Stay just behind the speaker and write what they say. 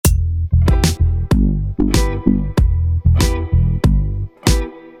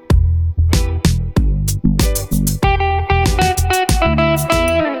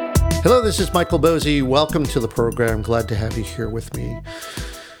this is Michael Bosey. Welcome to the program. Glad to have you here with me.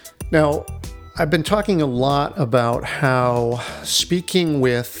 Now, I've been talking a lot about how speaking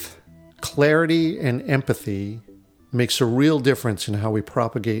with clarity and empathy makes a real difference in how we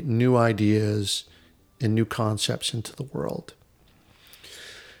propagate new ideas and new concepts into the world.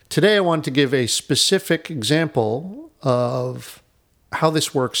 Today, I want to give a specific example of how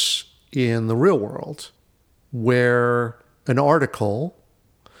this works in the real world, where an article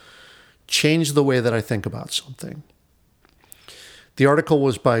changed the way that I think about something. The article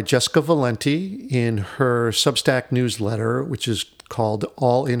was by Jessica Valenti in her Substack newsletter, which is called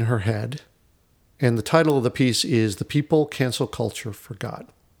All in Her Head. And the title of the piece is The People Cancel Culture Forgot.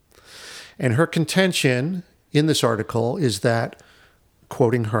 And her contention in this article is that,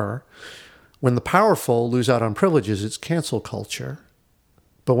 quoting her, when the powerful lose out on privileges, it's cancel culture.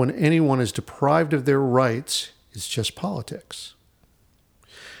 But when anyone is deprived of their rights, it's just politics.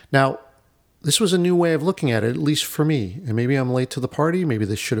 Now, this was a new way of looking at it, at least for me. And maybe I'm late to the party. Maybe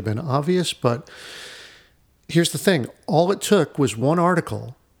this should have been obvious. But here's the thing. All it took was one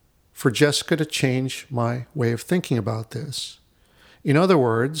article for Jessica to change my way of thinking about this. In other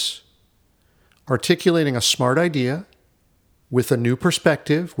words, articulating a smart idea with a new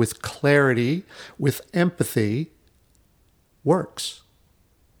perspective, with clarity, with empathy, works.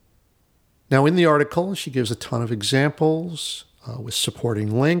 Now, in the article, she gives a ton of examples with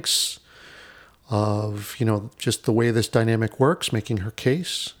supporting links of, just the way this dynamic works, making her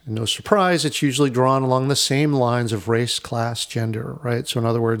case. And no surprise, it's usually drawn along the same lines of race, class, gender, right? So in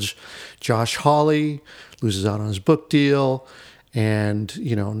other words, Josh Hawley loses out on his book deal, and,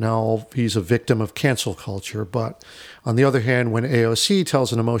 now he's a victim of cancel culture. But on the other hand, when AOC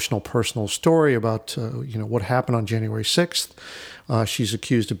tells an emotional personal story about, what happened on January 6th, she's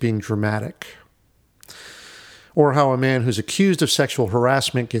accused of being dramatic. Or how a man who's accused of sexual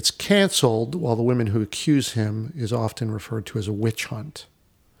harassment gets canceled, while the women who accuse him is often referred to as a witch hunt.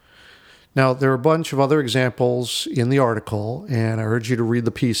 Now, there are a bunch of other examples in the article, and I urge you to read the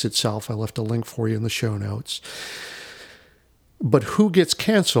piece itself. I left a link for you in the show notes. But who gets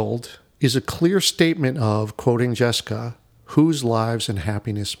canceled is a clear statement of, quoting Jessica, whose lives and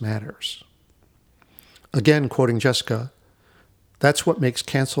happiness matters. Again, quoting Jessica, that's what makes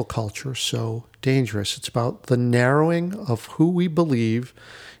cancel culture so dangerous. It's about the narrowing of who we believe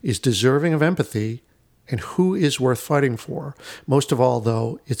is deserving of empathy and who is worth fighting for. Most of all,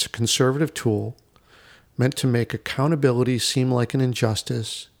 though, it's a conservative tool meant to make accountability seem like an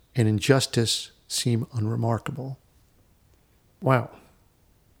injustice and injustice seem unremarkable. Wow.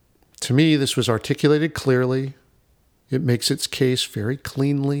 To me, this was articulated clearly. It makes its case very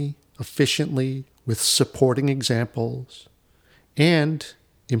cleanly, efficiently, with supporting examples. And,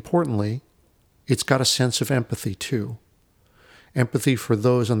 importantly, it's got a sense of empathy, too. Empathy for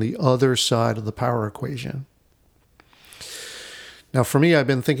those on the other side of the power equation. Now, for me, I've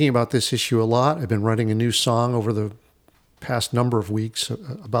been thinking about this issue a lot. I've been writing a new song over the past number of weeks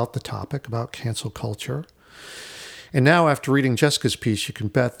about the topic, about cancel culture. And now, after reading Jessica's piece, you can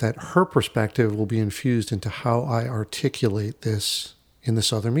bet that her perspective will be infused into how I articulate this in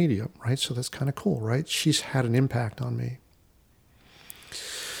this other medium, right? So that's kind of cool, right? She's had an impact on me.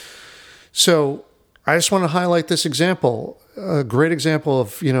 So I just want to highlight this example, a great example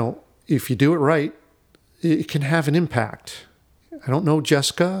of, if you do it right, it can have an impact. I don't know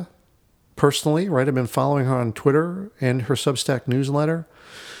Jessica personally, right? I've been following her on Twitter and her Substack newsletter,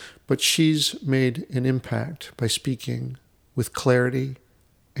 but she's made an impact by speaking with clarity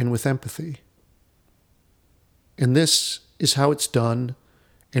and with empathy. And this is how it's done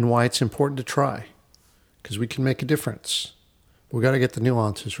and why it's important to try, because we can make a difference. We got to get the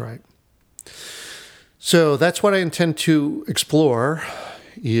nuances right. So that's what I intend to explore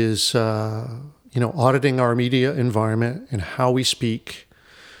is, auditing our media environment and how we speak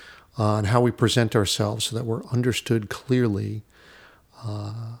and how we present ourselves so that we're understood clearly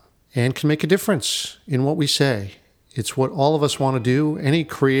and can make a difference in what we say. It's what all of us want to do. Any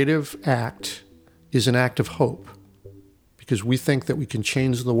creative act is an act of hope because we think that we can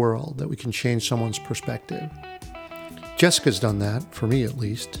change the world, that we can change someone's perspective. Jessica's done that, for me at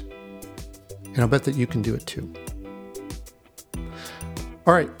least. And I'll bet that you can do it too.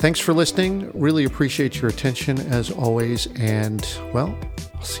 All right, thanks for listening. Really appreciate your attention as always. And, well,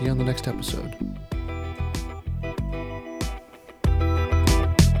 I'll see you on the next episode.